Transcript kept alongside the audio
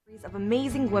stories of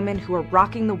amazing women who are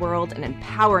rocking the world and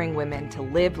empowering women to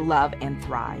live, love, and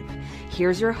thrive.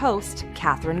 Here's your host,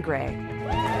 Katherine Gray.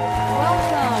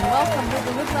 Welcome to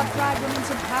the Live, Love, Thrive Women's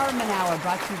Empowerment Hour,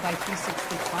 brought to you by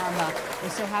 360 Karma. We're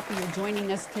so happy you're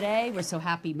joining us today. We're so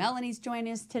happy Melanie's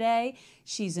joining us today.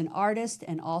 She's an artist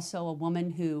and also a woman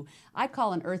who I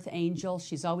call an earth angel.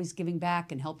 She's always giving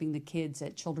back and helping the kids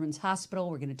at Children's Hospital.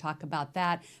 We're going to talk about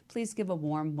that. Please give a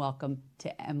warm welcome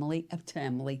to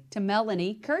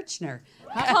Melanie Kirschner.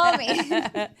 Call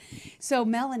me. So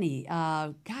Melanie,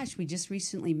 gosh, we just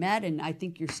recently met, and I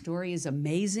think your story is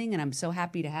amazing, and I'm so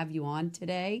happy to have you on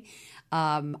today.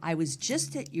 I was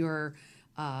just at your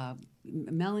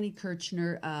Melanie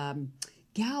Kirschner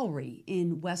gallery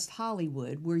in West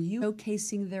Hollywood, where you were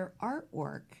showcasing their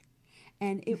artwork.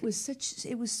 And it was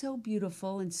so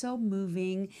beautiful and so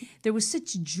moving. There was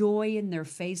such joy in their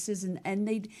faces, and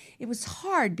it was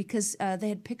hard because they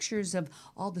had pictures of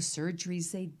all the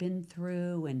surgeries they'd been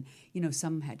through, and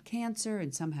some had cancer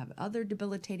and some have other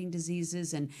debilitating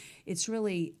diseases, and it's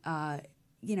really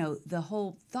the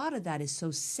whole thought of that is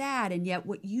so sad, and yet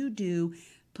what you do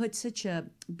put such a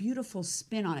beautiful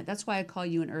spin on it. That's why I call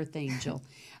you an earth angel.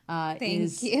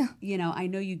 Thank you. I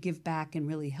know you give back and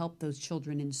really help those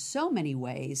children in so many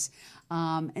ways.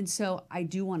 And so I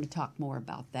do want to talk more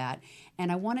about that.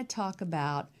 And I want to talk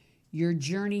about your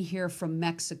journey here from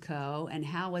Mexico and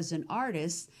how, as an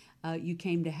artist, you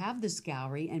came to have this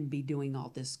gallery and be doing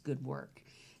all this good work.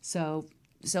 So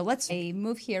let's... I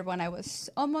moved here when I was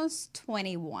almost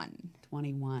 21.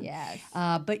 21. Yes.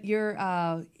 But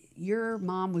your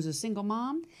mom was a single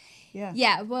mom?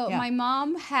 Yeah. My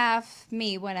mom had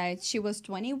me when she was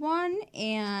 21,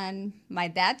 and my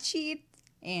dad cheated,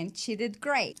 and she did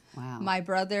great. Wow. My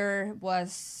brother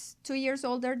was 2 years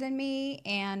older than me,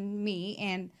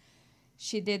 and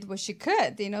she did what she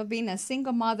could, being a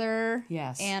single mother.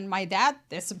 Yes. And my dad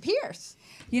disappears.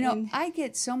 I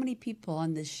get so many people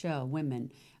on this show,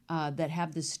 women, that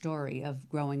have this story of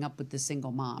growing up with the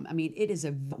single mom. I mean, it is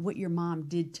what your mom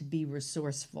did to be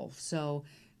resourceful. So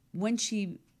when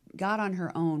she got on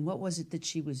her own, what was it that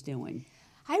she was doing?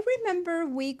 I remember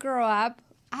we grew up,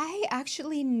 I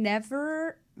actually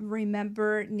never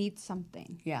remember need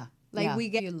something. Yeah. We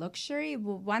get you luxury.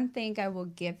 Well, one thing I will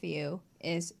give you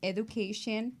is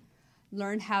education.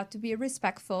 Learn how to be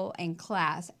respectful in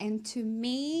class. And to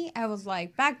me, I was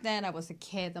like, back then I was a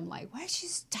kid. I'm like, what is she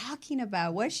talking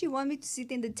about? Why does she want me to sit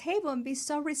in the table and be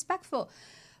so respectful?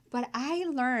 But I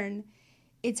learned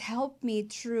it's helped me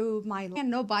through my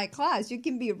by class. You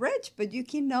can be rich, but you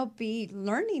cannot be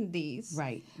learning these.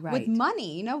 Right. With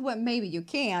money. What maybe you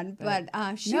can, but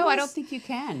I don't think you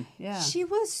can. Yeah. She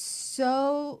was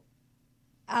so,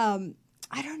 I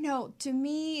don't know. To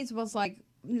me, it was like,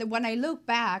 when I look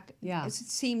back,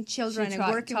 seeing children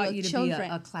and working with you to children,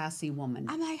 be a classy woman.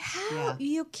 I'm like, how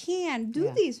you can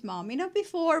do this, Mom?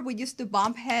 Before we used to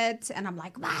bump heads, and I'm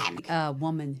like, Mom. A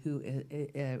woman who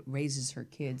raises her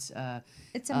kids.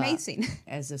 It's amazing.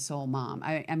 As a sole mom,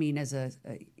 I mean, as a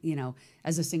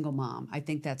single mom, I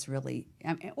think that's really,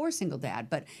 or single dad,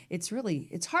 but it's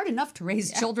hard enough to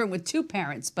raise children with two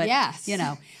parents. But yes,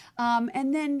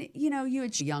 and then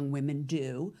young women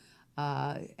do.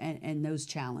 And those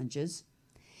challenges.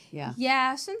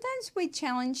 Yeah, sometimes we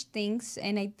challenge things,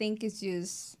 and I think it's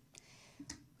just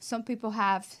some people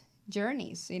have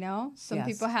journeys, Some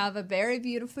people have a very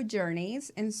beautiful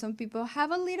journeys, and some people have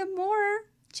a little more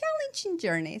challenging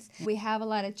journeys. We have a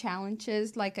lot of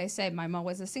challenges. Like I said, my mom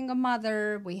was a single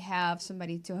mother. We have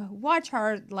somebody to watch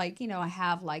her. I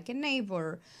have a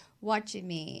neighbor watching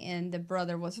me, and the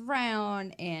brother was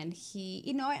around, and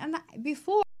he,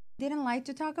 before, didn't like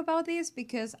to talk about this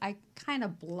because I kind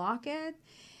of block it.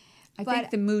 I think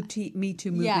the Me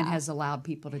Too movement has allowed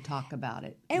people to talk about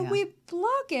it. And we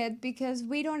block it because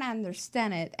we don't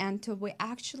understand it until we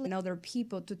actually know other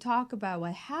people to talk about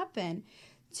what happened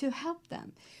to help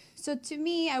them. So to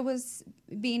me, I was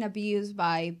being abused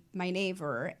by my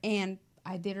neighbor, and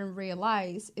I didn't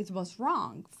realize it was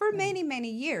wrong. For many,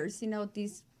 many years,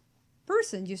 these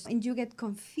person and you get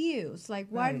confused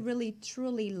what really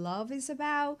truly love is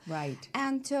about,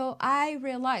 until I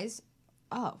realized,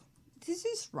 this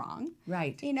is wrong,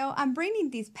 I'm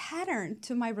bringing this pattern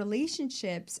to my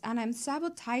relationships, and I'm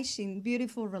sabotaging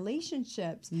beautiful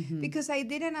relationships because I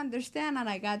didn't understand, and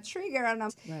I got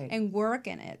triggered, and work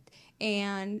in it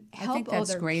and help other people. I think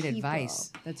that's great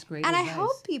advice. That's great and advice. I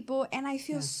help people, and I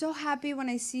feel so happy when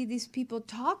I see these people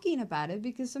talking about it,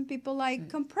 because some people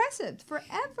compress it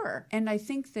forever. And I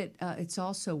think that it's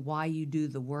also why you do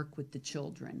the work with the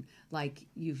children.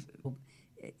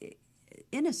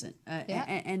 innocent, Yeah.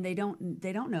 and they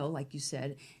don't know, like you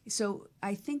said. So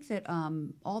I think that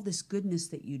all this goodness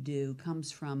that you do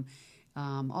comes from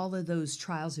all of those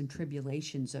trials and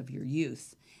tribulations of your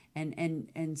youth,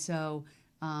 and so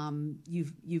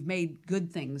you've made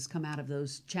good things come out of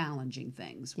those challenging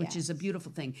things, which is a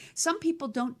beautiful thing. Some people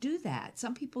don't do that.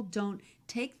 Some people don't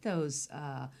take those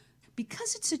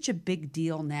because it's such a big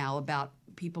deal now about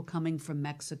people coming from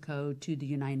Mexico to the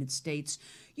United States.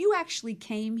 You actually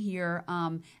came here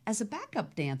as a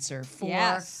backup dancer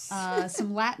for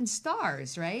some Latin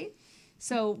stars, right?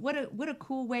 So what a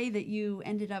cool way that you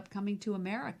ended up coming to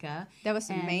America. That was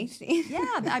amazing.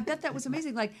 Yeah, I bet that was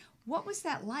amazing. Like, what was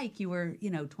that like? You were,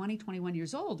 20, 21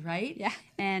 years old, right? Yeah.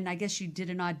 And I guess you did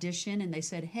an audition and they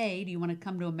said, hey, do you want to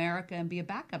come to America and be a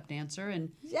backup dancer?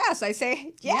 And Yes, I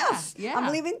say yes. Yeah.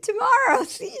 I'm leaving tomorrow.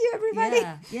 See you, everybody.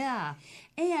 Yeah.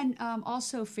 And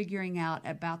also figuring out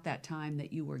about that time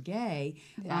that you were gay,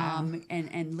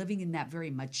 and living in that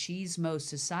very machismo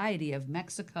society of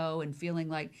Mexico and feeling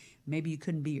like maybe you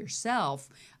couldn't be yourself.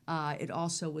 It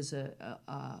also was a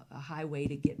highway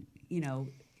to get,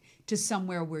 to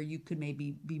somewhere where you could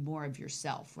maybe be more of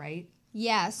yourself, right?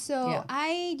 Yeah, so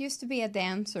I used to be a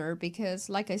dancer because,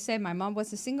 like I said, my mom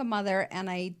was a single mother and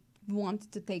I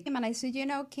wanted to take him. And I said,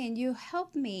 can you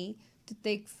help me to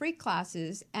take free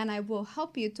classes and I will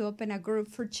help you to open a group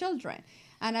for children.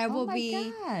 And I will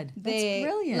be God. That's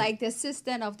brilliant. Like the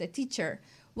assistant of the teacher.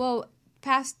 Well,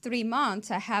 past 3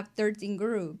 months, I have 13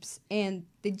 groups and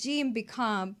the gym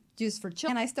become just for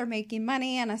children. And I start making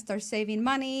money and I start saving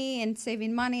money and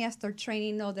saving money. I start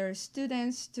training other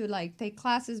students to take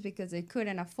classes because they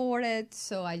couldn't afford it.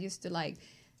 So I used to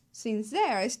since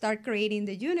there, I start creating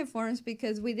the uniforms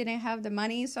because we didn't have the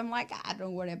money. So I'm like,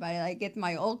 don't worry about it. I get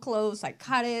my old clothes, I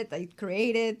cut it, I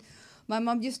create it. My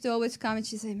mom used to always come and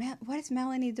she'd say, what is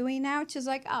Melanie doing now? She's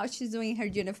like, she's doing her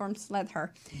uniforms, let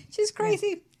her. She's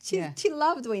crazy. She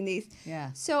loved doing this.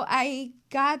 Yeah. So I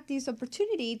got this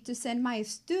opportunity to send my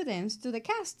students to the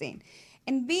casting.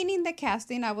 And being in the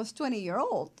casting, I was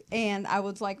 20-year-old. And I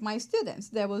was like my students.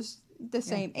 That was the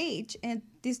same age. And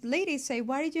this lady say,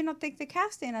 why did you not take the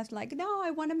casting? I was like, no,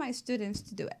 I wanted my students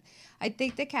to do it. I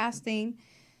take the casting.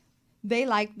 They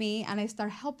like me, and I start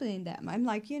helping them. I'm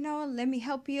like, let me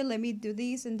help you. Let me do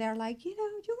this. And they're like, you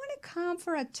want to come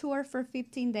for a tour for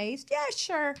 15 days? Yeah,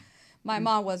 sure. My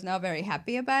mom was not very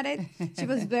happy about it. She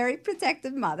was very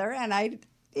protective mother, and I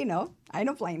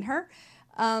don't blame her.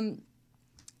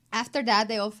 After that,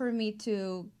 they offered me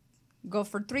to go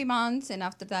for 3 months, and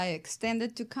after that, I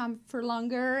extended to come for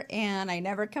longer, and I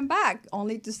never come back,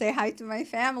 only to say hi to my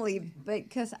family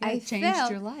because I changed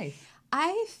your life.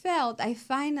 I felt I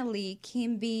finally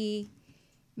can be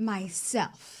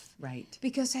myself. Right.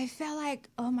 Because I felt like,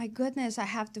 oh my goodness, I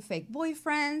have to fake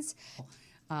boyfriends.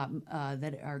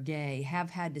 That are gay have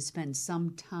had to spend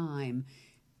some time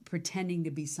pretending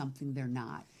to be something they're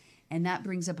not. And that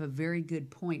brings up a very good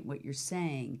point. What you're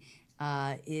saying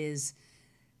is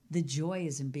the joy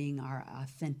is in being our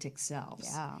authentic selves.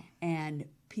 Yeah. And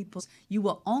you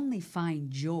will only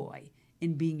find joy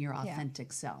in being your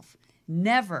authentic self.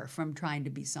 Never from trying to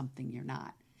be something you're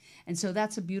not. And so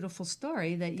that's a beautiful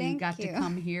story that you got to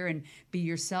come here and be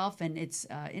yourself. And it's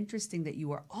interesting that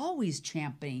you are always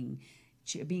being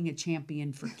a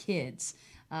champion for kids.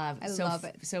 I love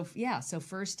it. So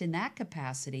first in that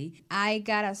capacity. I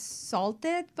got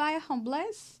assaulted by a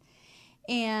homeless,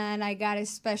 and I got a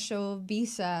special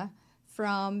visa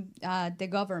from the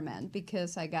government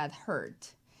because I got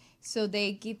hurt. So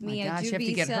they give me a you have visa.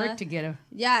 To get hurt to get a...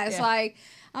 Yeah, it's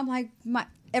I'm like,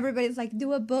 everybody's like,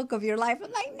 do a book of your life.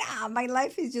 I'm like, nah, my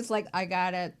life is just like, I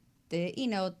got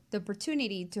the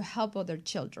opportunity to help other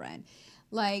children.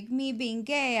 Like me being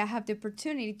gay, I have the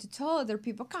opportunity to tell other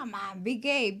people, come on, be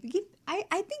gay. I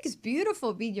think it's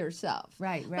beautiful, be yourself.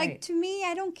 Right. Like to me,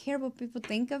 I don't care what people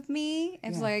think of me.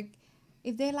 It's like,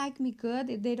 if they like me,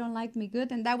 good. If they don't like me,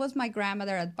 good. And that was my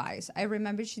grandmother advice. I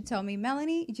remember she told me,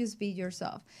 Melanie, just be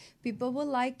yourself. People will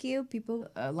like you. People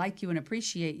like you and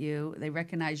appreciate you. They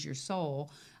recognize your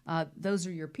soul. Those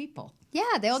are your people.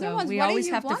 Yeah, the other ones. We always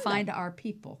have to find our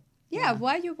people. Yeah,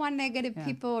 why you want negative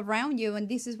people around you? And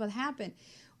this is what happened.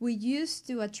 We used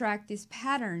to attract these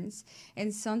patterns,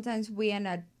 and sometimes we end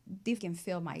up can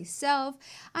feel myself,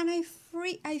 and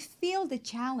I feel the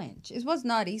challenge. It was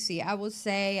not easy. I will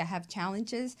say I have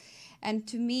challenges, and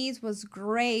to me it was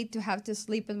great to have to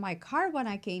sleep in my car when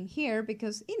I came here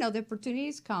because the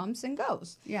opportunities comes and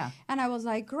goes. Yeah. And I was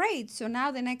like, great. So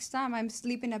now the next time I'm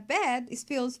sleeping in bed, it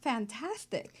feels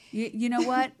fantastic. You know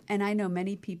what? And I know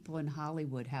many people in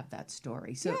Hollywood have that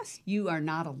story. So you are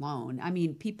not alone. I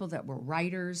mean, people that were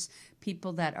writers,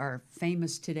 people that are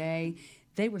famous today,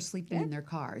 they were sleeping in their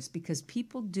cars because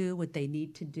people do what they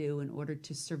need to do in order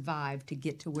to survive, to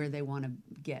get to where they want to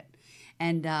get.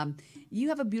 And you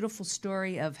have a beautiful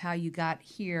story of how you got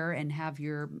here and have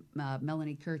your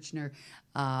Melanie Kirschner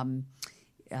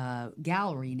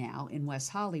gallery now in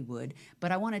West Hollywood.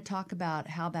 But I want to talk about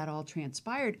how that all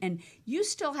transpired. And you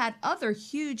still had other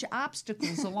huge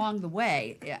obstacles along the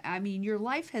way. I mean, your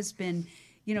life has been,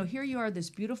 here you are, this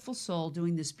beautiful soul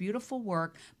doing this beautiful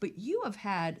work, but you have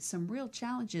had some real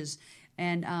challenges.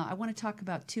 And I want to talk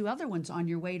about two other ones on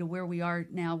your way to where we are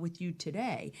now with you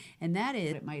today. And that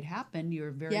is, it might happen.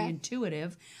 You're very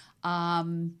intuitive.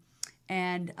 And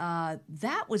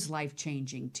that was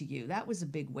life-changing to you. That was a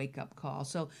big wake-up call.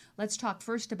 So let's talk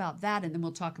first about that, and then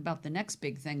we'll talk about the next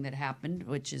big thing that happened,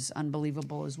 which is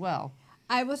unbelievable as well.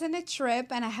 I was on a trip,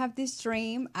 and I have this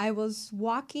dream. I was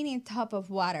walking in top of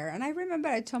water. And I remember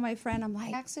I told my friend, I'm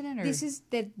like, accident, or? This is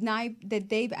the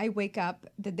day I wake up,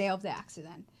 the day of the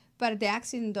accident. But the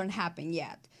accident don't happen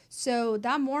yet. So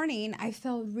that morning, I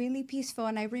felt really peaceful.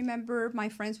 And I remember my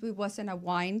friends, we was in a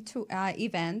wine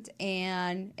event,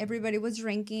 and everybody was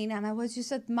drinking. And I was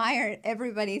just admired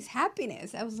everybody's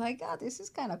happiness. I was like, oh, this is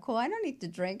kind of cool. I don't need to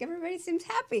drink. Everybody seems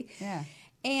happy. Yeah.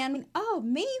 And,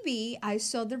 maybe I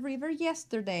saw the river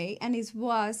yesterday, and it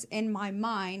was in my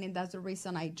mind, and that's the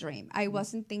reason I dream. I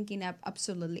wasn't thinking of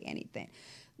absolutely anything.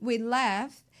 We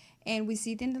left, and we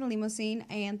sit in the limousine,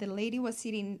 and the lady was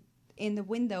sitting in the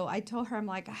window. I told her, I'm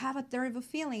like, I have a terrible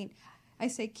feeling. I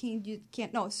said,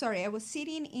 I was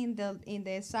sitting in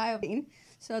the side of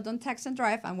so don't text and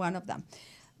drive. I'm one of them.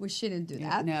 We shouldn't do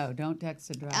that. No, don't text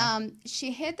and drive.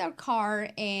 She hit our car,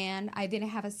 and I didn't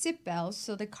have a seatbelt,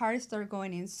 so the car started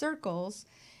going in circles,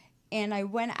 and I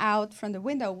went out from the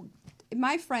window.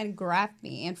 My friend grabbed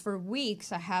me, and for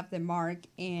weeks I have the mark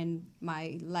in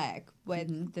my leg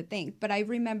with the thing. But I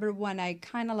remember when I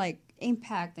kind of like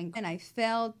impact and I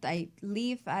felt I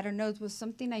leave. I don't know. It was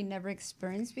something I never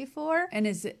experienced before. And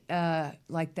is it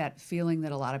like that feeling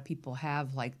that a lot of people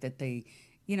have, like that they,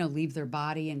 leave their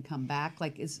body and come back,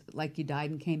 like you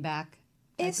died and came back?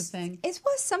 Type of thing? It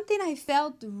was something I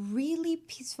felt really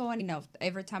peaceful. And,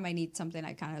 every time I need something,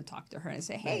 I kind of talk to her and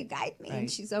say, hey, guide me. Right.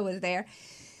 And she's always there.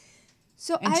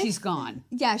 So she's gone.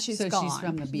 Yeah, she's gone. So she's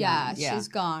from the beyond. Yeah, she's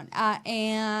gone.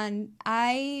 And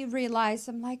I realized,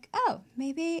 I'm like, oh,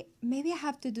 maybe I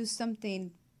have to do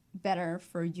something better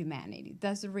for humanity.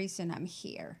 That's the reason I'm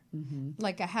here. Mm-hmm.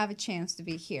 Like, I have a chance to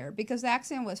be here because the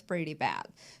accident was pretty bad.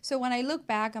 So when I look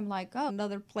back, I'm like, oh,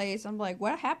 another place. I'm like,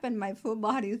 what happened? My full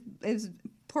body is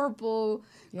purple,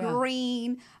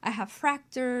 green. I have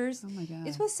fractures. Oh my God.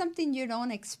 It was something you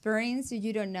don't experience,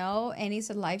 you don't know, and it's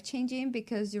life-changing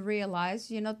because you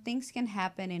realize, things can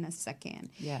happen in a second.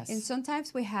 Yes. And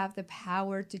sometimes we have the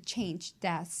power to change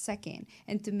that second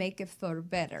and to make it for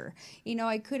better.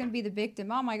 I couldn't be the victim.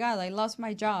 Oh my God, I lost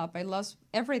my job. I lost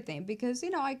everything because,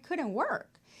 I couldn't work.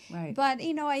 Right. But,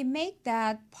 I make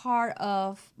that part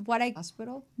of what I...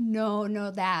 Hospital?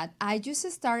 No, that. I just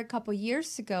started a couple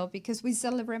years ago because we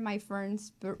celebrate my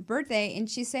friend's birthday, and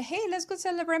she said, hey, let's go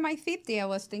celebrate my 50. I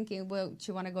was thinking, well,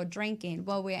 she want to go drinking.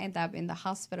 Well, we end up in the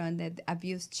hospital and the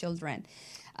abused children.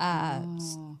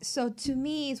 So to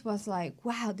me, it was like,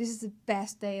 wow, this is the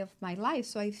best day of my life.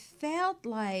 So I felt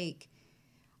like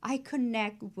I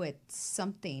connect with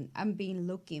something I'm being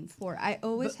looking for. I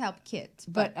always help kids.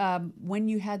 But when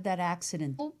you had that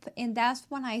accident. And that's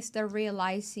when I started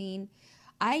realizing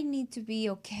I need to be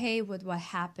okay with what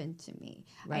happened to me.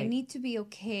 Right. I need to be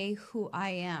okay who I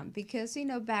am. Because,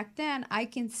 back then I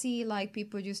can see like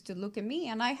people used to look at me,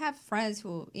 and I have friends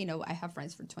who, I have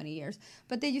friends for 20 years,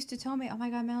 but they used to tell me, oh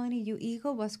my God, Melanie, your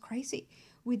ego was crazy.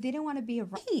 We didn't want to be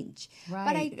arranged.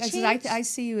 Right. But I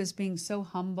see you as being so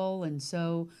humble and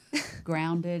so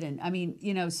grounded. And I mean,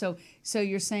 so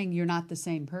you're saying you're not the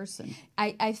same person.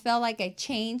 I felt like I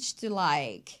changed to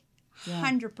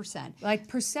 100%. Like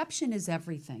perception is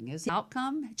everything. Is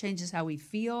outcome changes how we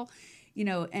feel,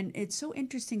 and it's so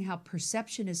interesting how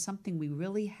perception is something we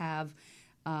really have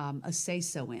a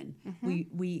say-so in.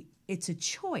 Mm-hmm. It's a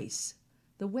choice.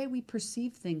 The way we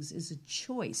perceive things is a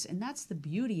choice, and that's the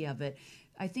beauty of it.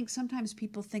 I think sometimes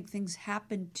people think things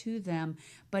happen to them,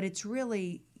 but it's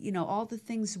really, all the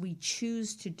things we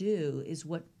choose to do is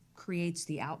what creates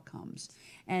the outcomes.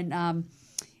 And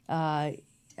I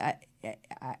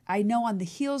know on the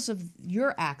heels of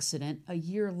your accident, a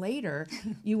year later,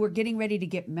 you were getting ready to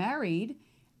get married,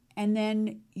 and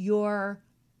then your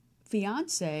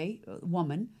fiance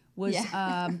woman was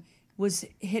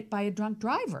hit by a drunk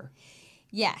driver.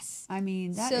 Yes. I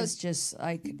mean, that is just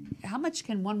like, how much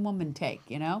can one woman take,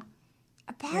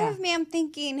 a part of me, I'm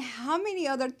thinking how many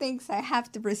other things I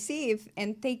have to receive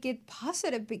and take it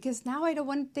positive, because now I don't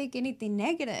want to take anything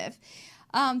negative.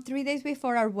 3 days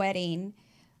before our wedding,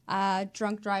 a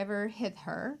drunk driver hit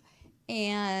her,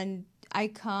 and I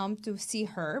come to see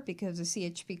her because the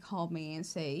CHP called me and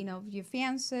say, your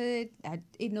fiance,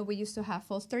 we used to have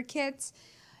foster kids,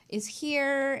 is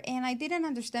here. And I didn't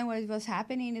understand what was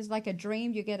happening. It's like a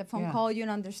dream. You get a phone call, you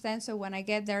don't understand. So when I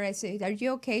get there, I say, are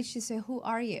you okay? She said, who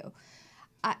are you?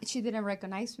 She didn't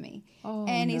recognize me. Oh,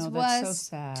 and no, it was that's so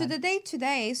sad. to the day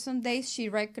today. Some days she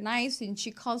recognized and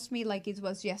she calls me like it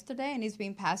was yesterday, and it's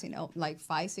been passing like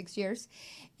 5-6 years.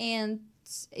 And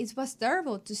it was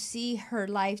terrible to see her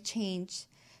life change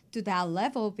to that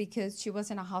level, because she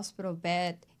was in a hospital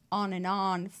bed on and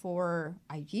on for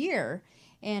a year.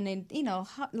 And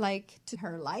to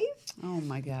her life. Oh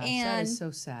my gosh, and, that is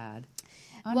so sad.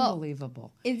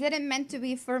 Unbelievable. Well, it didn't meant to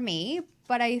be for me,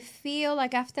 but I feel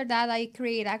like after that I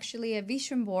create actually a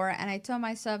vision board, and I told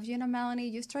myself,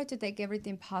 Melanie, just try to take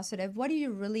everything positive. What do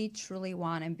you really truly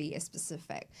want, and be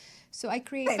specific. So I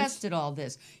created. Manifested all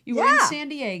this. You were in San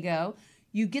Diego.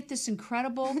 You get this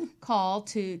incredible call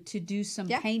to do some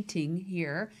painting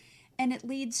here, and it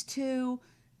leads to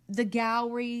the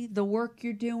gallery, the work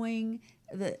you're doing.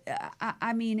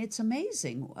 I mean, it's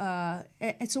amazing.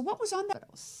 And so what was on that?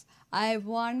 I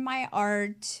want my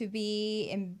art to be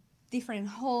in different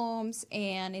homes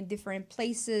and in different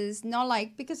places. Not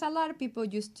like, because a lot of people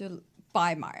used to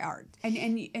buy my art.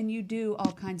 And you do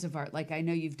all kinds of art. Like I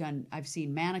know I've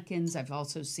seen mannequins. I've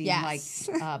also seen like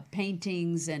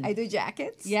paintings, and I do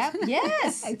jackets. Yeah,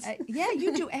 yes.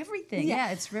 You do everything.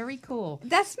 Yeah, it's very cool.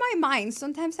 That's my mind.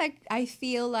 Sometimes I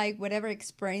feel like whatever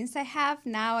experience I have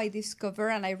now, I discover,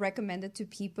 and I recommend it to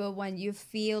people when you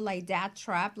feel like that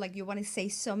trap, like you want to say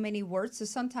so many words. So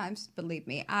sometimes, believe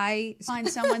me, I find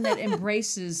someone that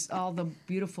embraces all the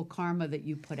beautiful karma that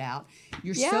you put out.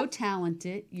 You're so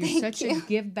talented. You're such a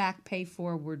give back, pay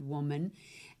forward woman.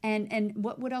 And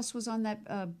what else was on that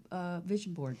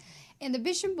vision board? And the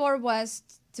vision board was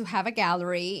to have a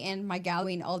gallery, and my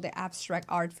gallery and all the abstract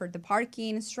art for the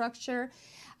parking structure.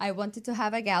 I wanted to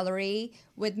have a gallery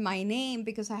with my name,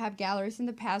 because I have galleries in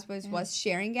the past where it was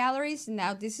sharing galleries.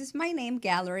 Now this is my name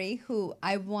gallery, who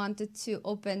I wanted to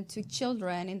open to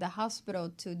children in the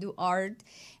hospital to do art,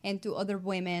 and to other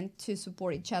women to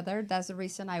support each other. That's the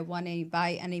reason I want to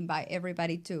invite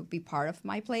everybody to be part of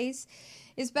my place.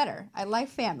 It's better. I like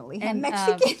family. And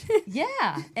Mexican.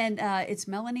 And it's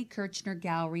Melanie Kirschner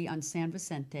Gallery on San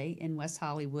Vicente in West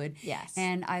Hollywood. Yes.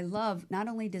 And I love, not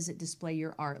only does it display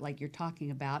your art like you're talking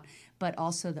about, but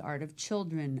also the art of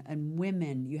children and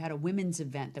women. You had a women's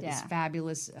event that was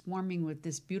fabulous, swarming with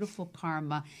this beautiful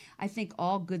karma. I think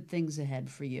all good things ahead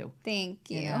for you. Thank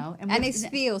you. And it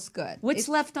feels good. What's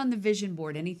left on the vision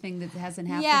board? Anything that hasn't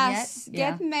happened yet? Yes,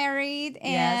 get married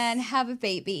and have a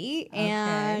baby. Okay.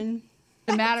 And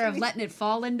a matter of letting it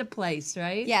fall into place,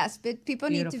 right? Yes, but people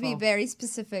need to be very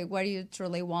specific what you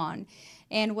truly want.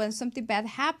 And when something bad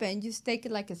happens, just take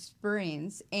it like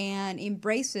experience and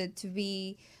embrace it,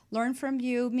 to learn from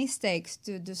you mistakes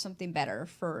to do something better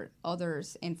for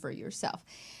others and for yourself.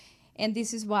 And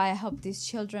this is why I help these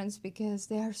children, because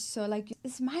they are so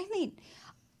smiling.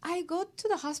 I go to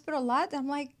the hospital a lot. I'm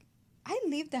like, I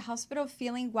leave the hospital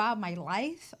feeling, wow, my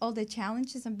life, all the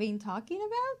challenges I'm being talking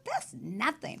about, that's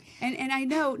nothing. And I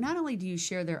know not only do you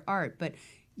share their art, but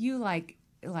you like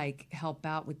help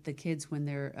out with the kids when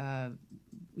they're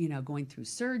going through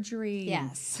surgery.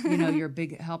 Yes. And, you're a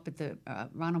big help at the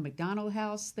Ronald McDonald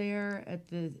House there at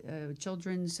the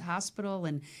Children's Hospital.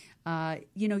 And,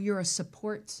 you're a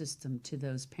support system to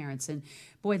those parents. And,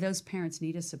 boy, those parents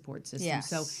need a support system. Yes.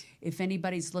 So if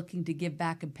anybody's looking to give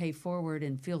back and pay forward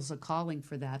and feels a calling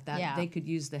for that they could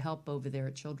use the help over there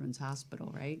at Children's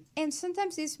Hospital, right? And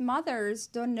sometimes these mothers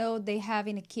don't know they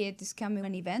having a kid is coming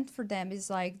an event for them.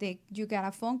 It's like you got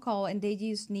a phone call and they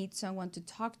just need someone to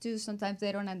talk to. Sometimes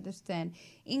they don't understand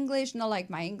English. Not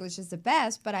like my English is the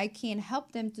best, but I can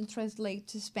help them to translate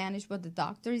to Spanish what the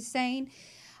doctor is saying.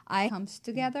 Comes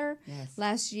together. Yes.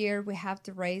 Last year we have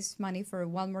to raise money for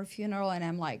one more funeral, and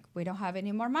I'm like, we don't have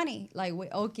any more money. Like, we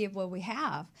all give what we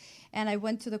have. And I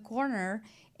went to the corner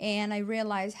and I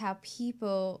realized how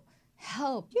people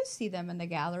help. You see them in the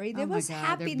gallery. They was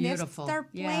happy. They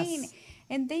start playing. Yes.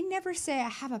 And they never say, I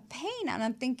have a pain. And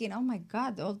I'm thinking, oh my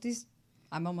God, all this,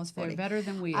 I'm almost 40. They're better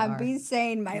than we are. I've been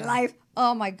saying my life,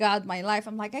 oh my God, my life.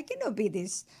 I'm like, I cannot be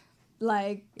this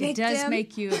it does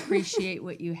make you appreciate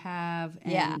what you have.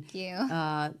 And, thank you.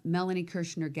 Melanie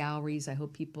Kirschner Galleries. I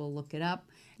hope people look it up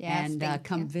and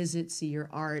come visit, see your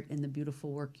art and the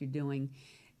beautiful work you're doing.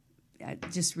 I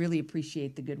just really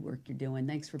appreciate the good work you're doing.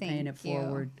 Thanks for paying it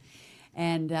forward.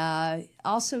 And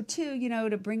also, too,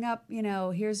 to bring up,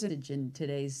 here's in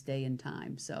today's day and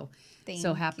time. So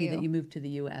happy that you moved to the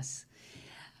U.S.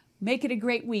 Make it a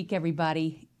great week,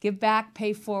 everybody. Give back,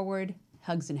 pay forward,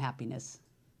 hugs and happiness.